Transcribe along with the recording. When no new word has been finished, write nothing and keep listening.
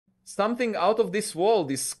Something out of this world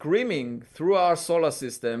is screaming through our solar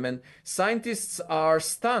system, and scientists are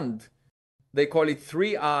stunned. They call it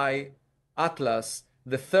 3I Atlas,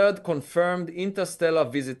 the third confirmed interstellar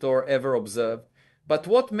visitor ever observed. But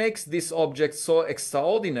what makes this object so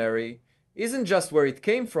extraordinary isn't just where it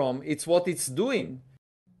came from, it's what it's doing.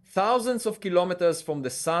 Thousands of kilometers from the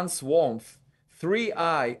sun's warmth,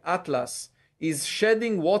 3I Atlas is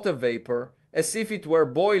shedding water vapor as if it were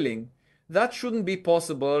boiling. That shouldn't be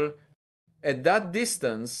possible. At that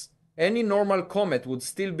distance, any normal comet would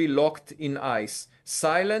still be locked in ice,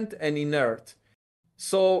 silent and inert.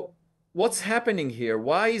 So, what's happening here?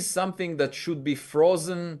 Why is something that should be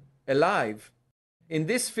frozen alive? In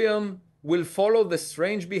this film, we'll follow the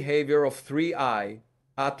strange behavior of 3I,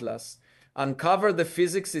 Atlas, uncover the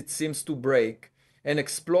physics it seems to break, and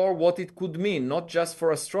explore what it could mean, not just for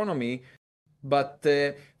astronomy, but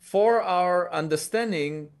for our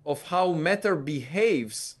understanding of how matter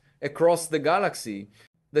behaves across the galaxy.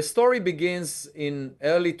 The story begins in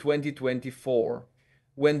early 2024,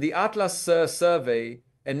 when the Atlas survey,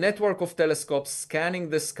 a network of telescopes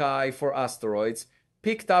scanning the sky for asteroids,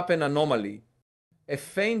 picked up an anomaly. A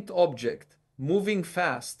faint object, moving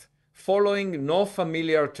fast, following no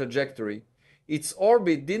familiar trajectory. Its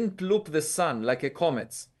orbit didn't loop the sun like a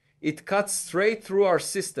comet's. It cut straight through our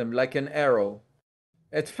system like an arrow.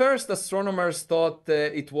 At first, astronomers thought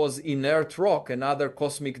it was inert rock, another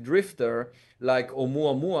cosmic drifter like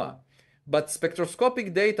Oumuamua. But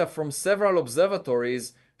spectroscopic data from several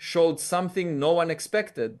observatories showed something no one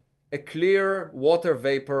expected, a clear water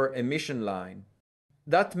vapor emission line.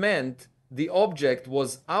 That meant the object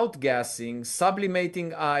was outgassing,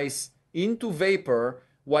 sublimating ice into vapor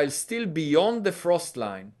while still beyond the frost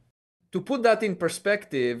line. To put that in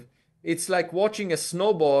perspective, it's like watching a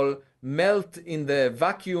snowball melt in the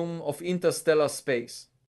vacuum of interstellar space.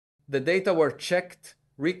 The data were checked,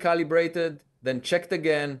 recalibrated, then checked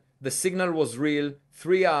again. The signal was real.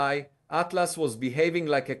 3I, Atlas was behaving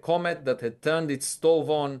like a comet that had turned its stove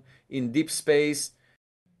on in deep space.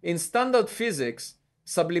 In standard physics,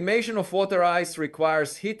 sublimation of water ice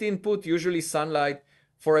requires heat input, usually sunlight.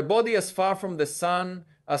 For a body as far from the sun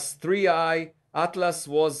as 3I, Atlas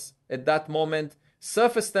was at that moment,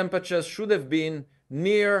 surface temperatures should have been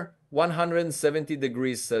near 170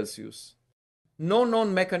 degrees Celsius. No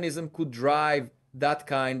known mechanism could drive that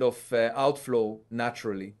kind of outflow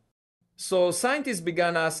naturally. So scientists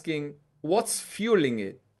began asking, what's fueling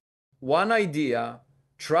it? One idea,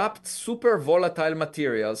 trapped super volatile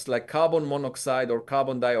materials like carbon monoxide or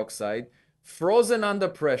carbon dioxide, frozen under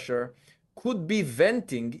pressure, could be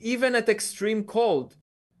venting even at extreme cold.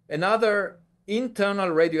 Another,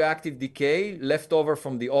 internal radioactive decay left over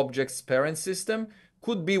from the object's parent system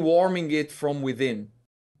could be warming it from within.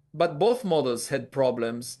 But both models had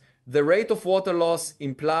problems. The rate of water loss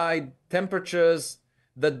implied temperatures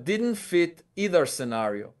that didn't fit either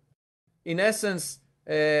scenario. In essence,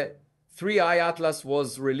 3I Atlas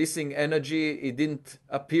was releasing energy it didn't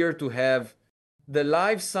appear to have. The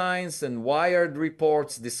Live Science and Wired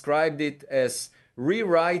reports described it as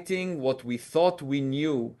rewriting what we thought we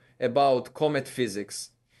knew about comet physics.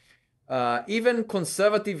 Even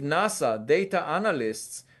conservative NASA data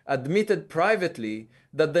analysts admitted privately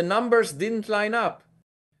that the numbers didn't line up.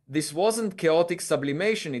 This wasn't chaotic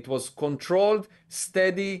sublimation, it was controlled,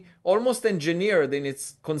 steady, almost engineered in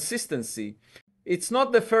its consistency. It's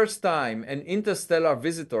not the first time an interstellar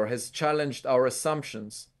visitor has challenged our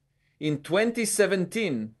assumptions. In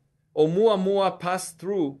 2017, Oumuamua passed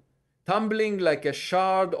through, tumbling like a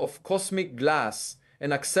shard of cosmic glass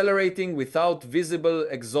and accelerating without visible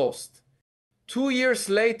exhaust. 2 years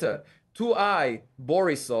later, 2I,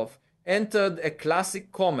 Borisov, entered a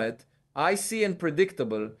classic comet, icy and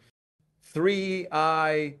predictable.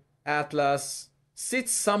 3I, Atlas,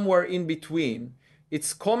 sits somewhere in between.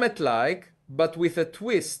 It's comet-like, but with a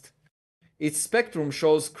twist. Its spectrum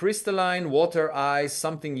shows crystalline water ice,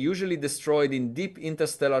 something usually destroyed in deep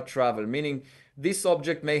interstellar travel, meaning this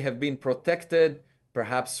object may have been protected,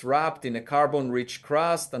 perhaps wrapped in a carbon-rich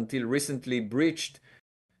crust until recently breached.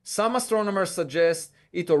 Some astronomers suggest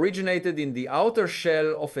it originated in the outer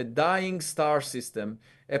shell of a dying star system,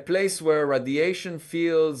 a place where radiation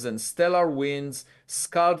fields and stellar winds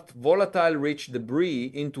sculpt volatile rich debris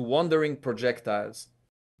into wandering projectiles.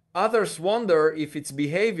 Others wonder if its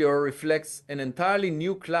behavior reflects an entirely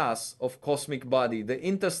new class of cosmic body, the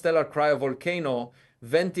interstellar cryovolcano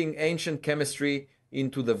venting ancient chemistry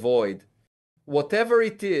into the void. Whatever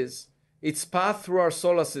it is, its path through our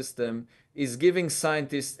solar system is giving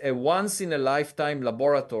scientists a once-in-a-lifetime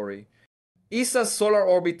laboratory. ESA's Solar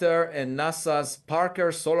Orbiter and NASA's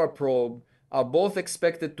Parker Solar Probe are both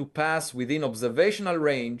expected to pass within observational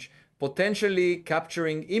range, potentially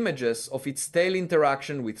capturing images of its tail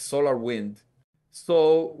interaction with solar wind.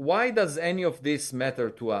 So why does any of this matter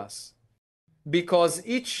to us? Because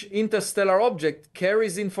each interstellar object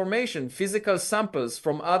carries information, physical samples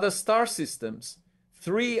from other star systems.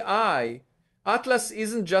 3I, Atlas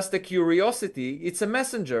isn't just a curiosity, it's a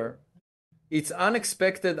messenger. Its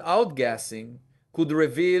unexpected outgassing could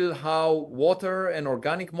reveal how water and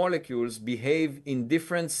organic molecules behave in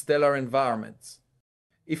different stellar environments.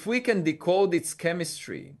 If we can decode its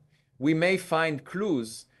chemistry, we may find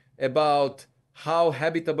clues about how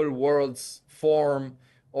habitable worlds form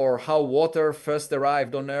or how water first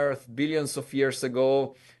arrived on Earth billions of years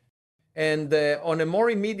ago. And on a more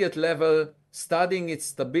immediate level, studying its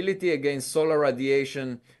stability against solar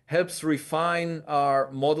radiation helps refine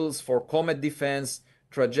our models for comet defense,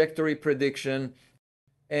 trajectory prediction,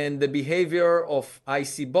 and the behavior of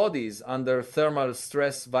icy bodies under thermal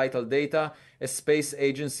stress vital data as space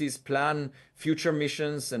agencies plan future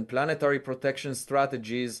missions and planetary protection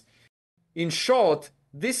strategies. In short,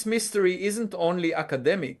 this mystery isn't only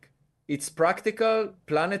academic, it's practical,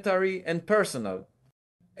 planetary, and personal.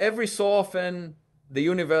 Every so often, the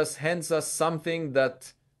universe hands us something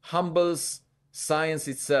that humbles science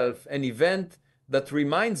itself, an event that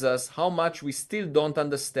reminds us how much we still don't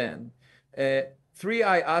understand.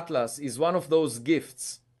 3I Atlas is one of those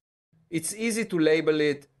gifts. It's easy to label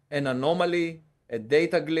it an anomaly, a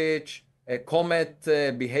data glitch, a comet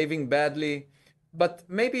behaving badly, but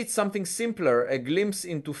maybe it's something simpler, a glimpse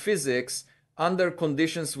into physics under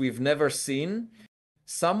conditions we've never seen.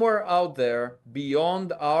 Somewhere out there,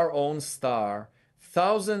 beyond our own star,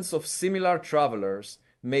 thousands of similar travelers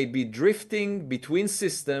may be drifting between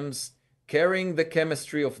systems, carrying the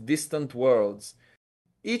chemistry of distant worlds.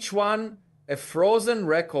 Each one a frozen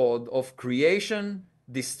record of creation,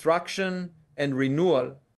 destruction, and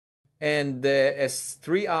renewal. And as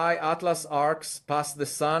 3I Atlas arcs past the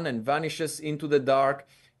sun and vanishes into the dark,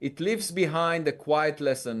 it leaves behind a quiet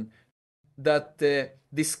lesson that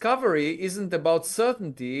discovery isn't about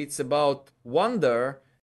certainty, it's about wonder.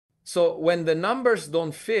 So when the numbers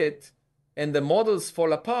don't fit and the models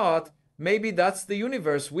fall apart, maybe that's the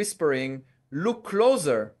universe whispering, look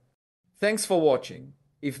closer. Thanks for watching.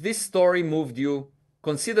 If this story moved you,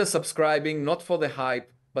 consider subscribing not for the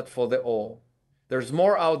hype, but for the awe. There's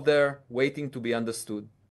more out there waiting to be understood.